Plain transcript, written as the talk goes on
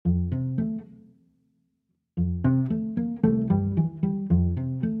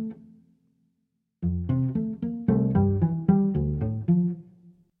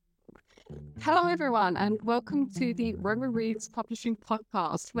Hello, everyone, and welcome to the Roma Reads Publishing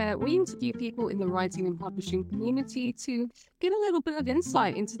Podcast, where we interview people in the writing and publishing community to get a little bit of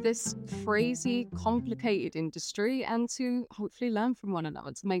insight into this crazy, complicated industry and to hopefully learn from one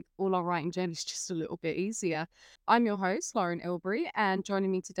another to make all our writing journeys just a little bit easier. I'm your host, Lauren Ilbury, and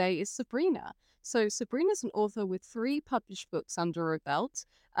joining me today is Sabrina. So, Sabrina's an author with 3 published books under her belt,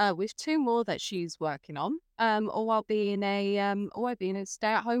 with 2 more that she's working on, all while being a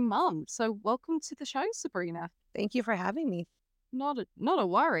stay-at-home mom. So, welcome to the show, Sabrina. Thank you for having me. Not a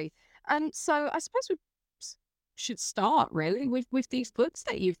worry. So, I suppose we should start really with these books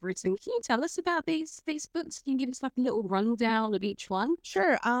that you've written. Can you tell us about these books? Can you give us like a little rundown of each one?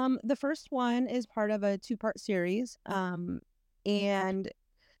 Sure. The first one is part of a 2-part series. And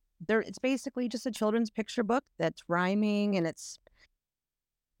it's basically just a children's picture book that's rhyming, and it's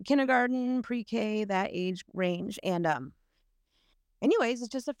kindergarten, pre-K, that age range. And anyways,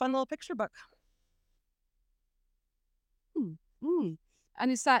 it's just a fun little picture book. Mm.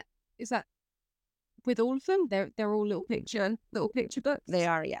 And is that with all of them? They're all little picture books. They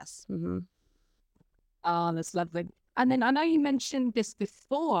are, yes. Mm-hmm. Oh, that's lovely. And then I know you mentioned this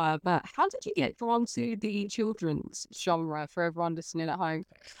before, but how did you get drawn to the children's genre for everyone listening at home?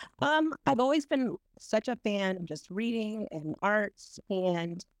 I've always been such a fan of just reading and arts,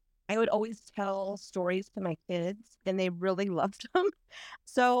 and I would always tell stories to my kids, and they really loved them.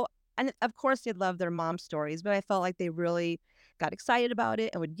 So, and of course, they love their mom stories, but I felt like they really got excited about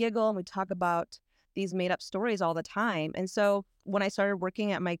it and would giggle and would talk about these made up stories all the time. And so, when I started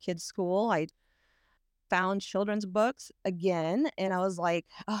working at my kids' school, I found children's books again, and I was like,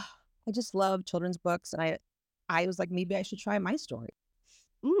 oh, I just love children's books, and I was like, maybe I should try my story.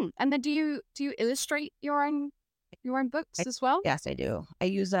 And then do you illustrate your own books as well? Yes, I do. I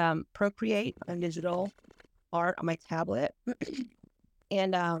use Procreate and digital art on my tablet.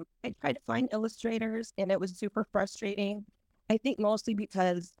 And I tried to find illustrators, and it was super frustrating. I think mostly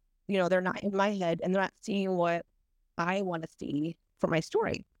because, they're not in my head and they're not seeing what I want to see for my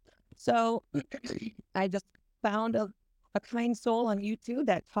story. So I just found a kind soul on YouTube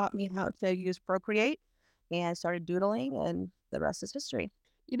that taught me how to use Procreate and started doodling, and the rest is history.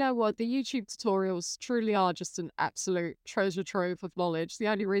 You know what? The YouTube tutorials truly are just an absolute treasure trove of knowledge. The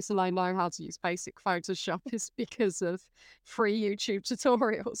only reason I know how to use basic Photoshop is because of free YouTube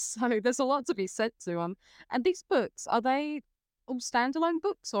tutorials. So there's a lot to be said to them. And these books, are they all standalone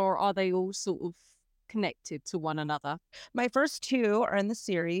books or are they all sort of connected to one another? My first 2 are in the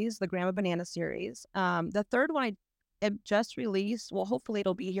series, the Grandma Banana series. The third one I just released. Well, hopefully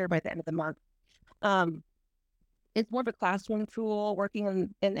it'll be here by the end of the month. It's more of a classroom tool,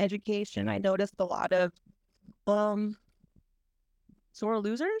 working in education. I noticed a lot of sore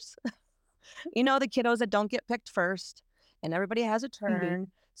losers. The kiddos that don't get picked first, and everybody has a turn.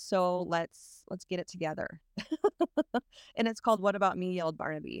 So let's get it together. And it's called What About Me, Yelled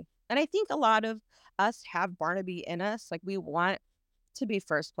Barnaby. And I think a lot of us have Barnaby in us. Like, we want to be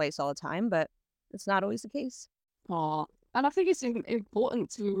first place all the time, but it's not always the case. Oh, and I think it's important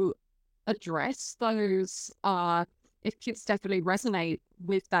to address those. If kids definitely resonate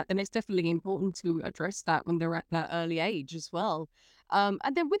with that, then it's definitely important to address that when they're at that early age as well. And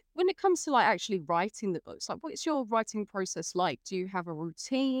then when it comes to like actually writing the books, like what's your writing process like? Do you have a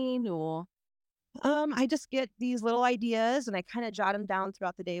routine or? I just get these little ideas, and I kind of jot them down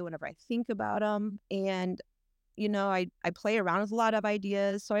throughout the day whenever I think about them. And, I play around with a lot of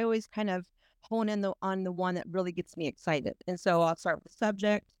ideas. So I always kind of hone in on the one that really gets me excited. And so I'll start with the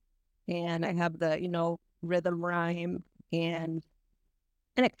subject, and I have the, rhythm, rhyme, and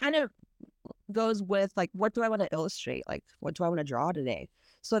it kind of goes with like, what do I want to illustrate? Like, what do I want to draw today?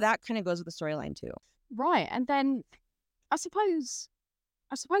 So that kind of goes with the storyline too. Right. And then I suppose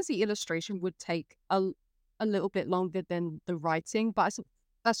the illustration would take a little bit longer than the writing, but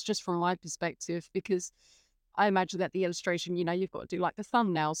that's just from my perspective because I imagine that the illustration, you've got to do like the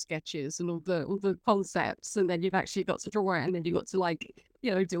thumbnail sketches and all the concepts, and then you've actually got to draw it, and then you've got to like,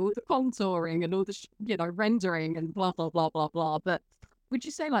 do all the contouring and all the, rendering and blah, blah, blah, blah, blah. But would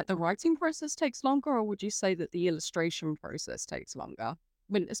you say like the writing process takes longer, or would you say that the illustration process takes longer?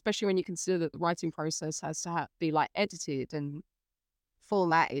 Especially when you consider that the writing process has to be like edited and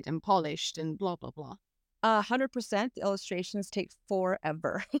formatted and polished and blah, blah, blah. 100%. The illustrations take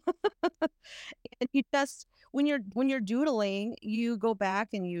forever. And you just, when you're doodling, you go back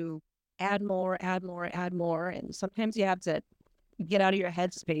and you add more, add more, add more. And sometimes you have to get out of your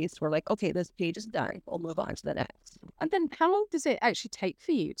headspace where like, okay, this page is done. We'll move on to the next. And then how long does it actually take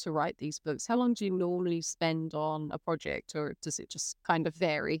for you to write these books? How long do you normally spend on a project, or does it just kind of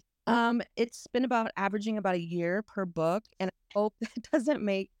vary? It's been averaging about a year per book, and I hope that doesn't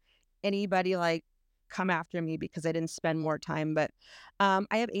make anybody like come after me because I didn't spend more time. But I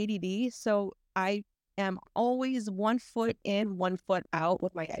have ADD, so I am always 1 foot in, 1 foot out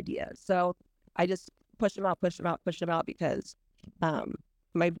with my ideas. So I just push them out, push them out, push them out because um,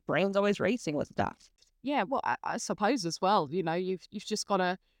 my brain's always racing with stuff. Yeah, well, I suppose as well, you've just got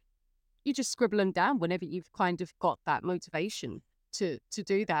to you just scribble them down whenever you've kind of got that motivation to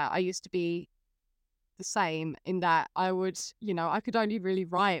do that. I used to be the same in that I would, I could only really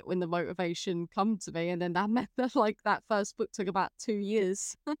write when the motivation come to me, and then that meant that like that first book took about 2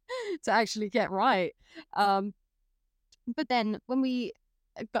 years to actually get right. Um, but then when we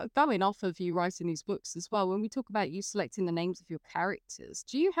going off of you writing these books as well, when we talk about you selecting the names of your characters,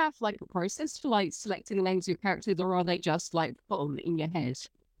 do you have like a process for like selecting the names of your characters, or are they just like put on in your head?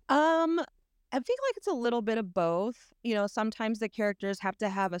 Um, I think like it's a little bit of both. Sometimes the characters have to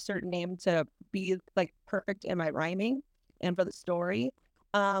have a certain name to be like perfect in my rhyming and for the story.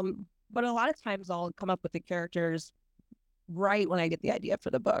 But a lot of times I'll come up with the characters right when I get the idea for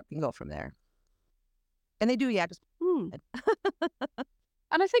the book and go from there. And they do, yeah, just Hmm.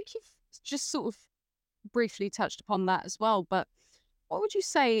 And I think you've just sort of briefly touched upon that as well. But what would you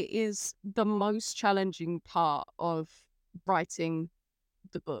say is the most challenging part of writing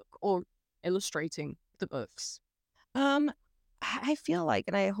the book or illustrating the books? um I feel like,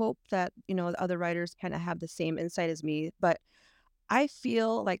 and I hope that, the other writers kind of have the same insight as me, but I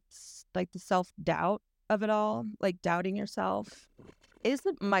feel like like the self-doubt of it all, like doubting yourself is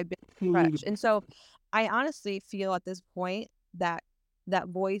my big Hmm. crutch. And so I honestly feel at this point that that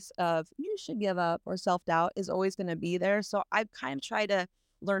voice of you should give up or self-doubt is always going to be there. So I've kind of tried to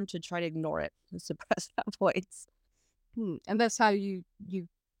learn to try to ignore it and suppress that voice. And that's how you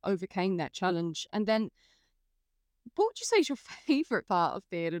overcame that challenge. And then, what would you say is your favorite part of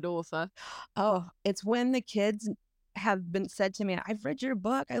being an author? Oh, it's when the kids have been said to me, I've read your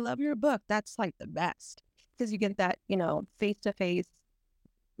book. I love your book. That's like the best because you get that, face to face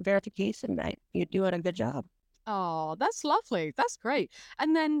verification that you're doing a good job. Oh, that's lovely. That's great.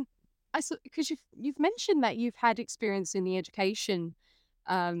 And then, because you've mentioned that you've had experience in the education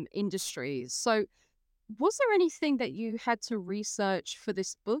industry. So, was there anything that you had to research for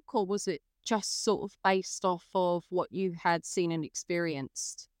this book, or was it just sort of based off of what you had seen and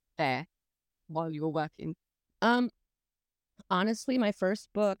experienced there while you were working? Um, Honestly, my first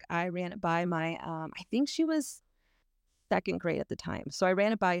book, I ran it by my, I think she was second grade at the time. So I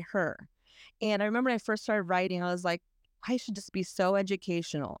ran it by her. And I remember when I first started writing, I was like, I should just be so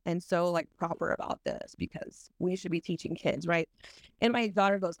educational and so like proper about this because we should be teaching kids, right? And my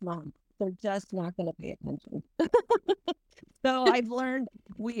daughter goes, Mom, they're just not going to pay attention. So I've learned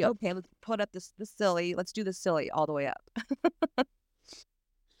okay, let's put up the silly, let's do the silly all the way up.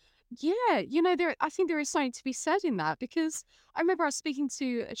 Yeah, I think there is something to be said in that because I remember I was speaking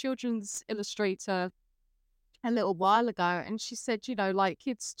to a children's illustrator a little while ago, and she said, like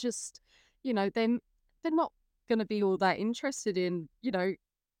kids just, they're not going to be all that interested in,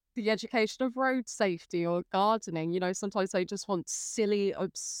 the education of road safety or gardening. Sometimes they just want silly,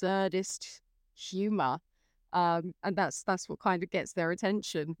 absurdist humor. And that's what kind of gets their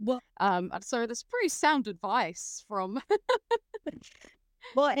attention. Well, And so that's pretty sound advice from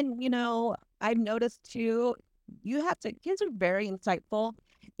and I've noticed too, kids are very insightful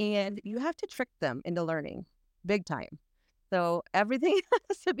and you have to trick them into learning big time. So everything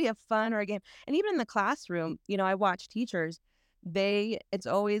has to be a fun or a game. And even in the classroom, I watch teachers, it's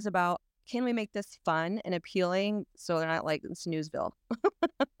always about, can we make this fun and appealing so they're not like in Snoozeville?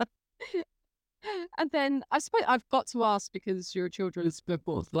 And then I suppose I've got to ask because you're a children's book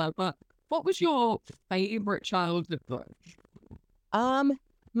author, but what was your favorite childhood book? Um,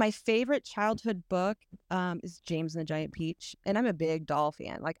 my favorite childhood book is James and the Giant Peach, and I'm a big doll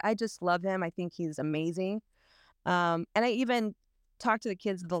fan. Like I just love him. I think he's amazing. And I even talked to the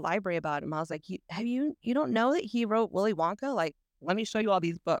kids at the library about him. I was like, you don't know that he wrote Willy Wonka? Like, let me show you all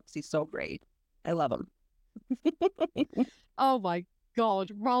these books. He's so great. I love him. Oh my God,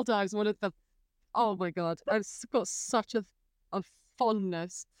 Roald Dahl is one of the. Oh my God, got such a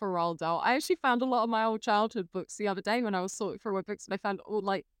fondness for Roald Dahl. I actually found a lot of my old childhood books the other day when I was sorting through my books, and I found all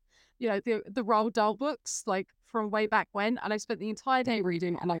like, the Roald Dahl books like from way back when, and I spent the entire day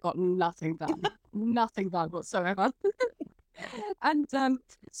reading, and I got nothing done, nothing done whatsoever. And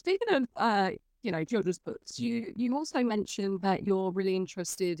speaking of children's books, you also mentioned that you're really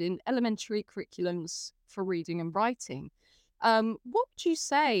interested in elementary curriculums for reading and writing. What would you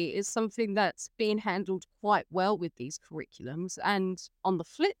say is something that's being handled quite well with these curriculums? And on the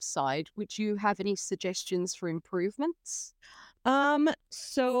flip side, would you have any suggestions for improvements?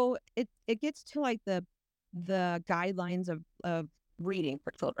 So it gets to like the guidelines of reading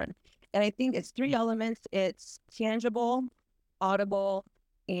for children. And I think it's three elements. It's tangible, audible,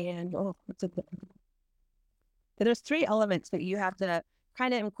 and what's it? There's three elements that you have to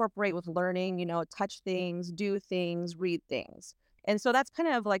kind of incorporate with learning, touch things, do things, read things. And so that's kind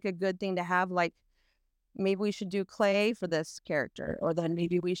of like a good thing to have. Like, maybe we should do clay for this character, or then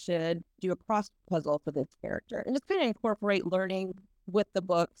maybe we should do a cross puzzle for this character, and just kind of incorporate learning with the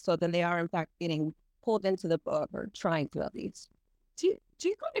book, so then they are in fact getting pulled into the book, or trying to at least. Do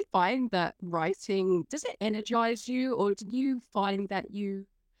you kind of find that writing, does it energize you, or do you find that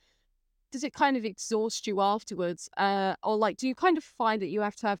does it kind of exhaust you afterwards? Or like, do you kind of find that you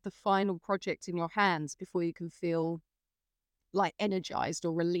have to have the final project in your hands before you can feel like energized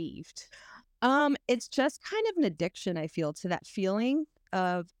or relieved? It's just kind of an addiction, I feel, to that feeling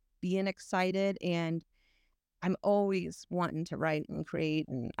of being excited, and I'm always wanting to write and create,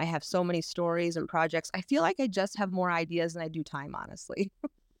 and I have so many stories and projects. I feel like I just have more ideas than I do time, honestly.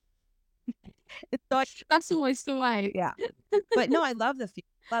 It's so, That's always the way. yeah. But no, I love the feel.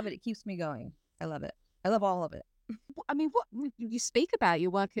 Love it. It keeps me going. I love it. I love all of it. I mean, what you speak about, you're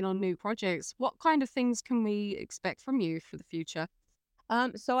working on new projects. What kind of things can we expect from you for the future?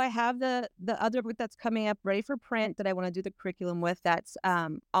 So I have the other book that's coming up ready for print that I want to do the curriculum with. That's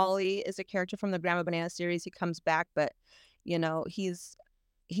Ollie is a character from the Grandma Banana series. He comes back, but he doesn't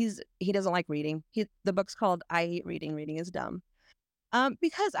like reading. The book's called I Hate Reading. Reading is dumb.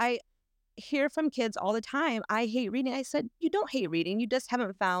 Because I hear from kids all the time, I hate reading. I said, you don't hate reading. You just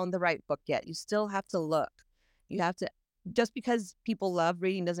haven't found the right book yet. You still have to look. You have to, just because people love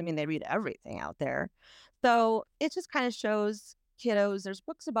reading doesn't mean they read everything out there. So it just kind of shows kiddos there's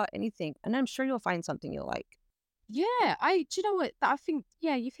books about anything, and I'm sure you'll find something you'll like. Yeah, do you know what? I think,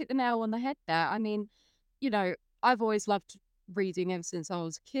 yeah, you've hit the nail on the head there. I mean, I've always loved reading ever since I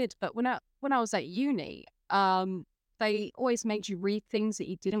was a kid, but when I was at uni, they always made you read things that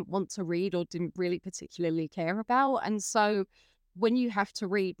you didn't want to read or didn't really particularly care about. And so when you have to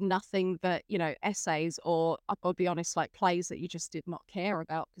read nothing but, essays, or I'll be honest, like plays that you just did not care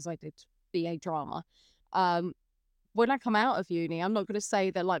about, because I did BA drama. When I come out of uni, I'm not going to say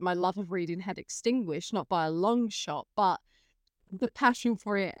that like my love of reading had extinguished, not by a long shot, but the passion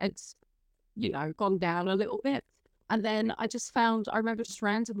for it had, gone down a little bit. And then I remember just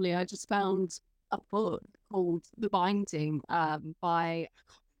randomly, I just found a book called The Binding, by, I can't remember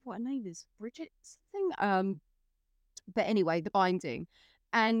what her name is, Bridget something. But anyway, The Binding.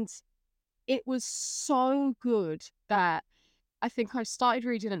 And it was so good that I think I started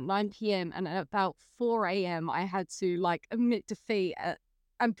reading at 9 p.m. and at about 4 a.m. I had to like admit defeat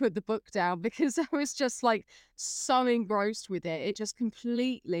and put the book down, because I was just like so engrossed with it. It just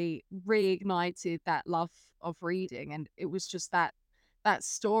completely reignited that love of reading. And it was just that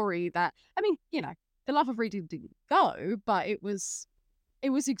story that, I mean, the love of reading didn't go, but it was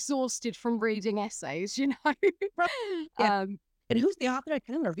exhausted from reading essays, Yeah. And who's the author? I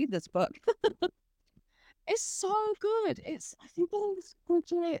kind of want to read this book. It's so good. I think it's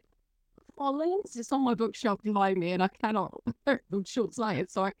Bridget Collins. It's on my bookshelf behind me, and I cannot, I'm short-sighted,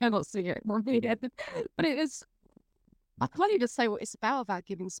 so I cannot see it from here. But it is, I can't even say what it's about without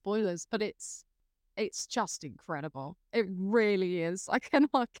giving spoilers, but it's just incredible. It really is. I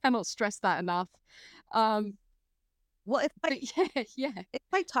cannot stress that enough. Well, it's like, yeah.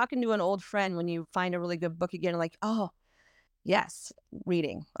 It's like talking to an old friend when you find a really good book again, like, oh, yes,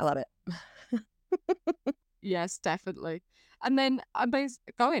 reading. I love it. Yes, definitely. And then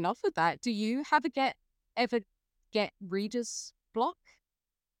going off of that, do you ever get reader's block?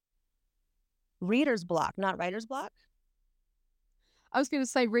 Reader's block, not writer's block. I was going to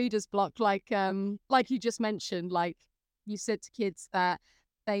say reader's block, like you just mentioned, like you said to kids that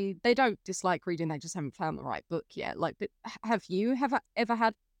they don't dislike reading, they just haven't found the right book yet. Like, but have you ever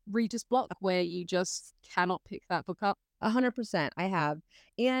had reader's block where you just cannot pick that book up? 100%, I have,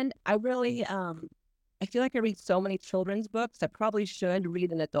 and I really I feel like I read so many children's books. I probably should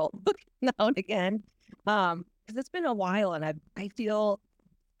read an adult book now and again, because it's been a while, and I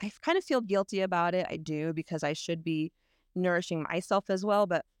kind of feel guilty about it. I do, because I should be nourishing myself as well,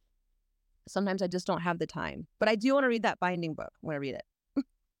 but sometimes I just don't have the time. But I do want to read that Binding book. I want to read it.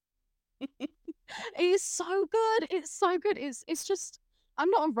 It is so good. It's so good. It's just, I'm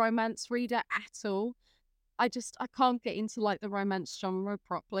not a romance reader at all. I can't get into like the romance genre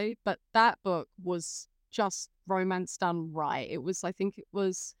properly, but that book was just romance done right. I think it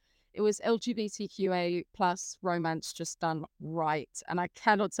was LGBTQA plus romance just done right. And I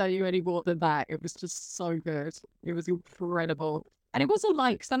cannot tell you any more than that. It was just so good. It was incredible. And it wasn't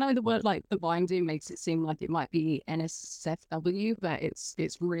like, because I know the word like The Binding makes it seem like it might be NSFW, but it's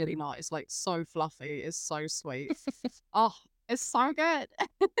really not. It's like so fluffy. It's so sweet. Oh, It's so good.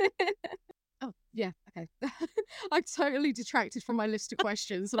 Oh, yeah, okay. I totally detracted from my list of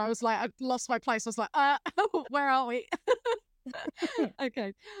questions, and I was like, I lost my place. I was like, where are we?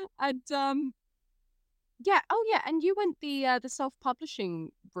 Okay. And yeah, oh yeah, and you went the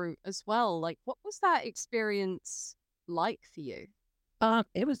self-publishing route as well. Like, what was that experience like for you?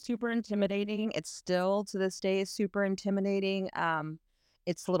 It was super intimidating. It's still to this day super intimidating.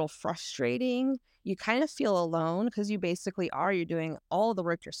 It's a little frustrating. You kind of feel alone because you basically are. You're doing all the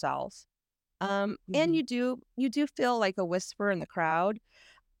work yourself. And Hmm. you do feel like a whisper in the crowd,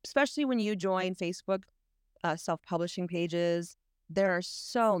 especially when you join Facebook self-publishing pages. There are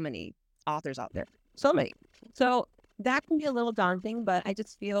so many authors out there, so many. So that can be a little daunting, but I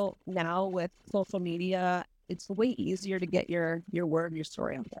just feel now with social media, it's way easier to get your word, your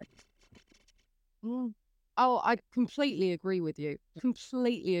story out there. Mm. Oh, I completely agree with you.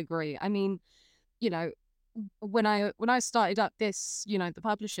 Completely agree. I mean, you know, when I started up this, the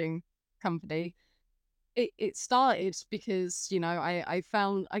publishing company, it started because, I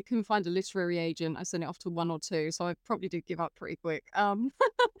found I couldn't find a literary agent. I sent it off to one or two, so I probably did give up pretty quick.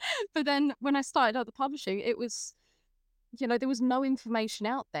 But then when I started out the publishing, it was, there was no information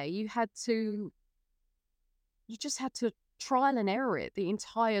out there. You just had to trial and error it the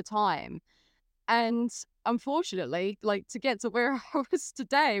entire time. And unfortunately, like, to get to where I was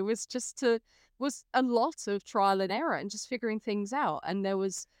today was a lot of trial and error and just figuring things out. And it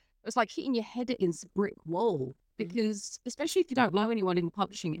was like hitting your head against a brick wall because, especially if you don't know anyone in the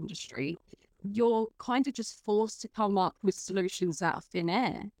publishing industry, you're kind of just forced to come up with solutions out of thin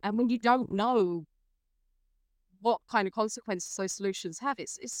air. And when you don't know what kind of consequences those solutions have,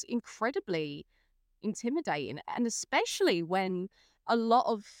 it's incredibly intimidating. And especially when a lot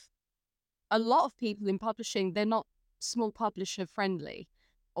of a lot of people in publishing, they're not small publisher friendly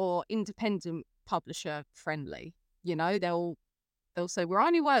or independent publisher friendly. They'll say, we'll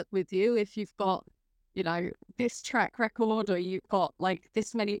only work with you if you've got, this track record, or you've got like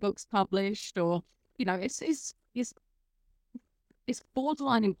this many books published, or, it's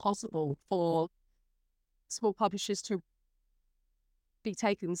borderline impossible for small publishers to be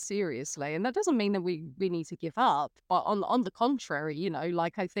taken seriously. And that doesn't mean that we need to give up, but on the contrary,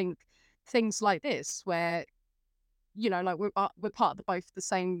 like, I think things like this where, like, we're part of both the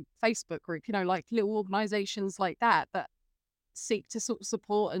same Facebook group, like little organizations like that seek to sort of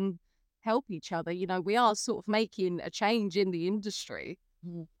support and help each other. We are sort of making a change in the industry.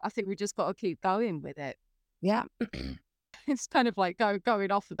 Mhm. I think we just got to keep going with it. Yeah. It's kind of like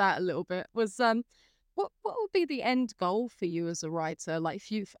going off of that a little bit. What would be the end goal for you as a writer? Like,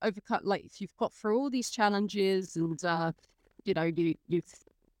 if you've overcome, like, if you've got through all these challenges and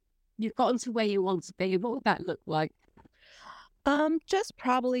you've gotten to where you want to be, what would that look like? Just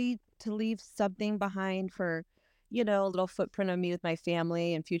probably to leave something behind for, a little footprint of me with my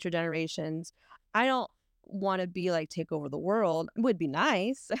family and future generations. I don't want to be like take over the world. It would be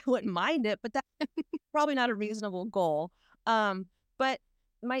nice. I wouldn't mind it, but that's probably not a reasonable goal. But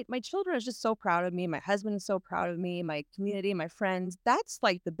my children are just so proud of me. My husband is so proud of me, my community, my friends. That's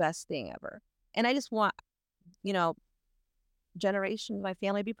like the best thing ever. And I just want, you know, generations, my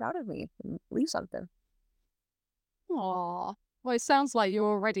family be proud of me and leave something. Aw. Well, it sounds like you're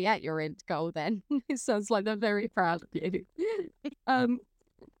already at your end goal then. It sounds like they're very proud of you. Um,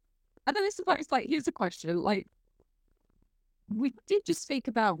 and then I suppose, like, here's a question. Like, we did just speak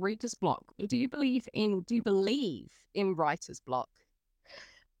about reader's block. Do you believe in writer's block?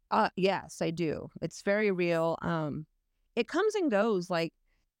 Yes, I do. It's very real. It comes and goes. Like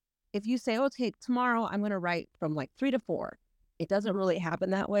if you say, okay, tomorrow I'm going to write from like 3 to 4, it doesn't really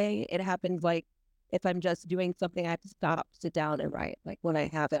happen that way. It happens like if I'm just doing something, I have to stop, sit down and write. Like when I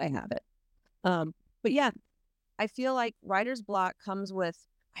have it, I have it. Um, but yeah, I feel like writer's block comes with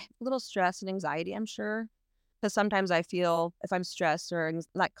a little stress and anxiety, I'm sure. Because sometimes I feel if I'm stressed or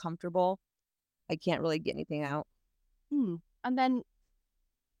not comfortable, I can't really get anything out. Hmm. And then,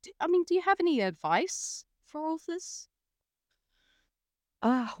 I mean, do you have any advice for authors?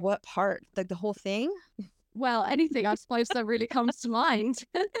 Ah, what part? Like the whole thing? Well, anything, I suppose, that really comes to mind.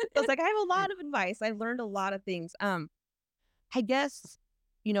 I was like, I have a lot of advice. I've learned a lot of things. I guess,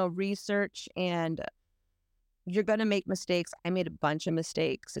 research and you're going to make mistakes. I made a bunch of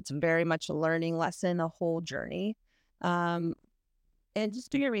mistakes. It's very much a learning lesson, a whole journey. Um, and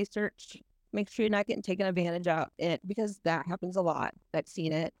just do your research. Make sure you're not getting taken advantage of it because that happens a lot. I've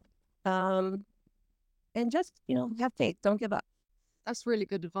seen it. Um, and just, have faith. Don't give up. That's really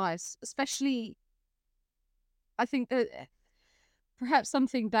good advice, especially, I think that perhaps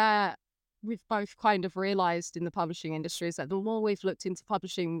something that we've both kind of realized in the publishing industry is that the more we've looked into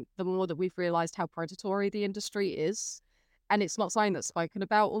publishing, the more that we've realized how predatory the industry is. and it's not something that's spoken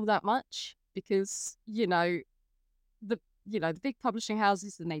about all that much because, the the big publishing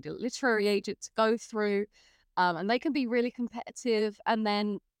houses, they need a literary agent to go through, and they can be really competitive. And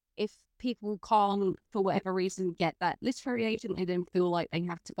then if people can't, for whatever reason, get that literary agent, they then feel like they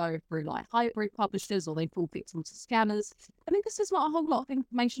have to go through like hybrid publishers, or they fall victim to scammers. I mean, there's not a whole lot of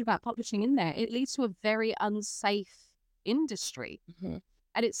information about publishing in there. It leads to a very unsafe industry, Hmm.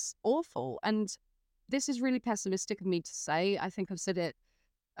 and it's awful. And this is really pessimistic of me to say. I think I've said it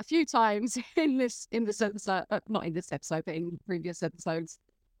a few times in this episode, not in this episode, but in previous episodes,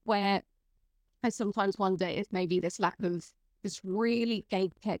 where I sometimes wonder if maybe this lack of this really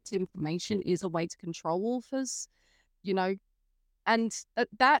gate-kept information is a way to control authors, you know. And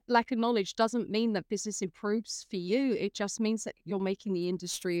that lack of knowledge doesn't mean that business improves for you. It just means that you're making the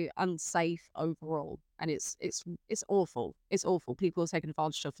industry unsafe overall, and it's awful. It's awful. People are taking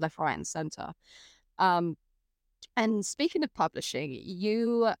advantage of left, right, and center. Um, and speaking of publishing,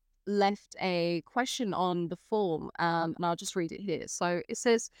 you left a question on the form, and I'll just read it here. So it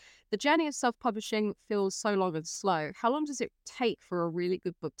says, the journey of self-publishing feels so long and slow. How long does it take for a really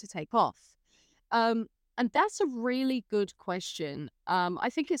good book to take off? Um, and that's a really good question. I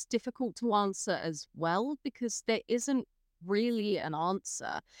think it's difficult to answer as well because there isn't really an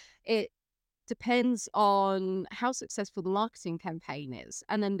answer. It depends on how successful the marketing campaign is.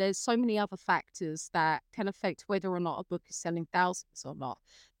 And then there's so many other factors that can affect whether or not a book is selling thousands or not.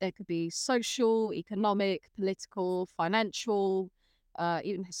 There could be social, economic, political, financial,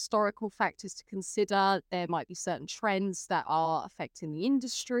 even historical factors to consider. There might be certain trends that are affecting the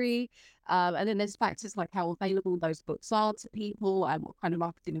industry. And then there's factors like how available those books are to people and what kind of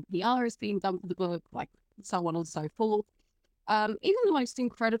marketing and PR is being done for the book, like so on and so forth. Even the most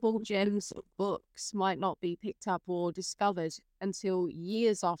incredible gems of books might not be picked up or discovered until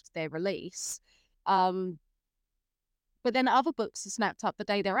years after their release. Um, but then other books are snapped up the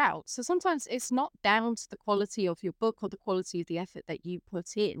day they're out. So sometimes it's not down to the quality of your book or the quality of the effort that you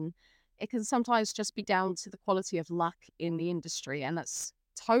put in. It can sometimes just be down to the quality of luck in the industry. And that's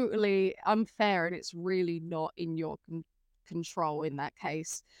totally unfair, and it's really not in your control in that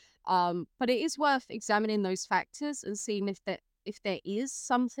case. But it is worth examining those factors and seeing if there is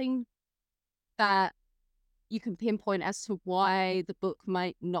something that you can pinpoint as to why the book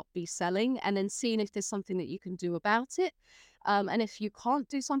might not be selling, and then seeing if there's something that you can do about it. And if you can't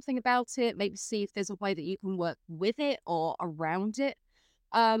do something about it, maybe see if there's a way that you can work with it or around it.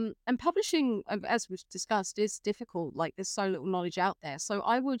 And publishing, as we've discussed, is difficult. Like there's so little knowledge out there. So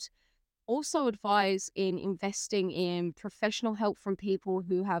I would also advise in investing in professional help from people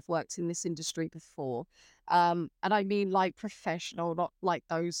who have worked in this industry before. And I mean like professional, not like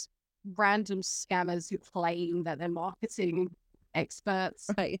those random scammers who claim that they're marketing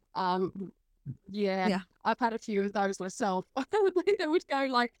experts. Right. Yeah, Yeah. I've had a few of those myself. They would go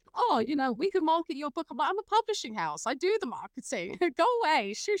like, oh, we can market your book. I'm like, I'm a publishing house. I do the marketing. Go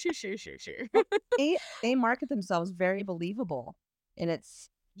away. Shoo, shoo, shoo, shoo, shoo. Well, they market themselves very believable, and it's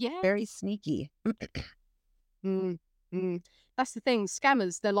Yeah. very sneaky. Mm, mm. That's the thing.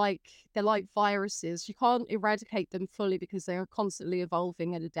 Scammers, they're like viruses. You can't eradicate them fully because they are constantly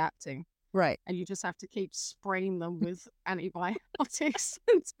evolving and adapting, Right. and you just have to keep spraying them with antibiotics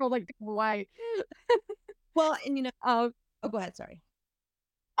until they go away. Well, and Um, oh, go ahead. Sorry.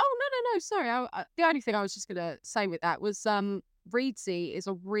 oh no, sorry. The only thing I was just gonna say with that was Readsy is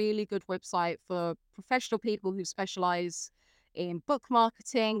a really good website for professional people who specialize in book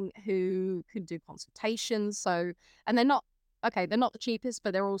marketing, who can do consultations. So, and they're not okay, they're not the cheapest,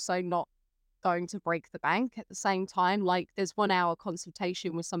 but they're also not going to break the bank at the same time. Like there's 1 hour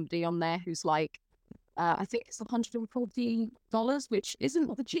consultation with somebody on there who's like, I think it's $140, which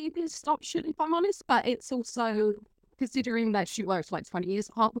isn't the cheapest option, if I'm honest, but it's also considering that she worked like 20 years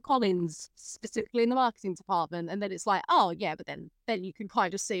at HarperCollins, specifically in the marketing department. And then it's like, oh yeah, but then you can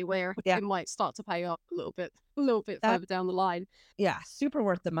kind of see where Yeah. it might start to pay off a little bit That further down the line. Yeah, super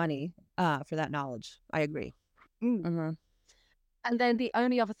worth the money for that knowledge. I agree. Mm. Hmm. And then the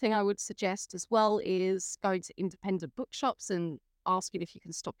only other thing I would suggest as well is going to independent bookshops and asking if you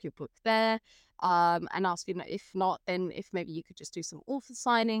can stock your book there. And asking if not, then if maybe you could just do some author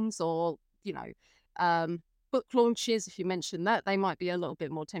signings or, book launches. If you mention that, they might be a little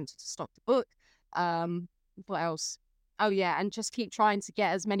bit more tempted to stock the book. What else? Oh yeah, and just keep trying to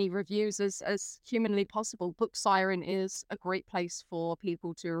get as many reviews as humanly possible. Book Siren is a great place for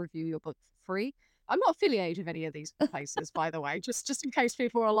people to review your book for free. I'm not affiliated with any of these places, by the way, just in case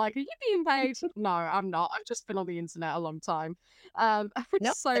people are like, are you being paid? No, I'm not. I've just been on the internet a long time. No,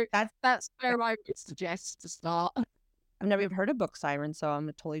 So that's yeah, where I would suggest to start. I've never even heard of Book Siren, so I'm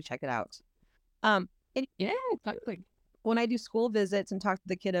gonna totally check it out. Um, and Yeah, exactly. when I do school visits and talk to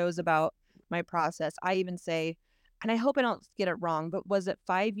the kiddos about my process, I even say, and I hope I don't get it wrong, but was it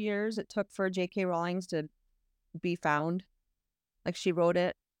 5 years it took for J.K. Rowling's to be found? Like she wrote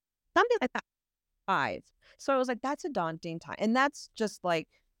it, something like that. 5. So I was like, that's a daunting time, and that's just like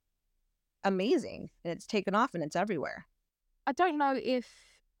amazing, and it's taken off and it's everywhere. I don't know if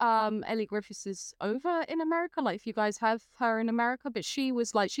Ellie Griffiths is over in America, like if you guys have her in America, but she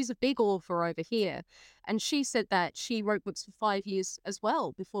was like, she's a big author over here. And she said that she wrote books for 5 years as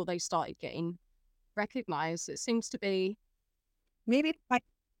well before they started getting recognized. It seems to be Maybe maybe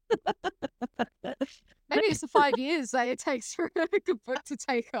it's the 5 years that it takes for a good book to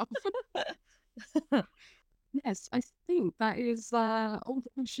take off. Yes, I think that is all the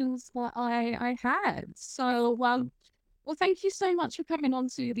questions that I had. So well, thank you so much for coming on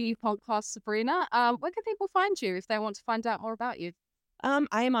to the podcast, Sabrina. Where can people find you if they want to find out more about you?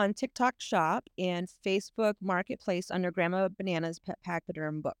 I am on TikTok Shop and Facebook Marketplace under Grandma Banana's Pet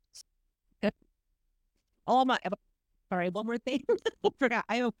Pachyderm Books. All my sorry, one more thing. I forgot.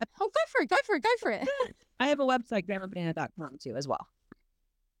 Oh, go for it. Go for it. I have a website, grandmabanana.com too, as well.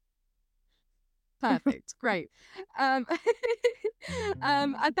 Perfect. Great. And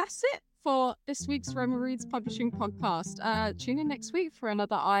that's it for this week's Roma Reads Publishing podcast. Tune in next week for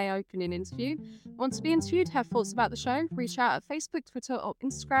another eye-opening interview. Want to be interviewed, have thoughts about the show, reach out at Facebook, Twitter, or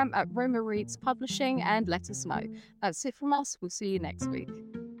Instagram at Roma Reads Publishing and let us know. That's it from us. We'll see you next week.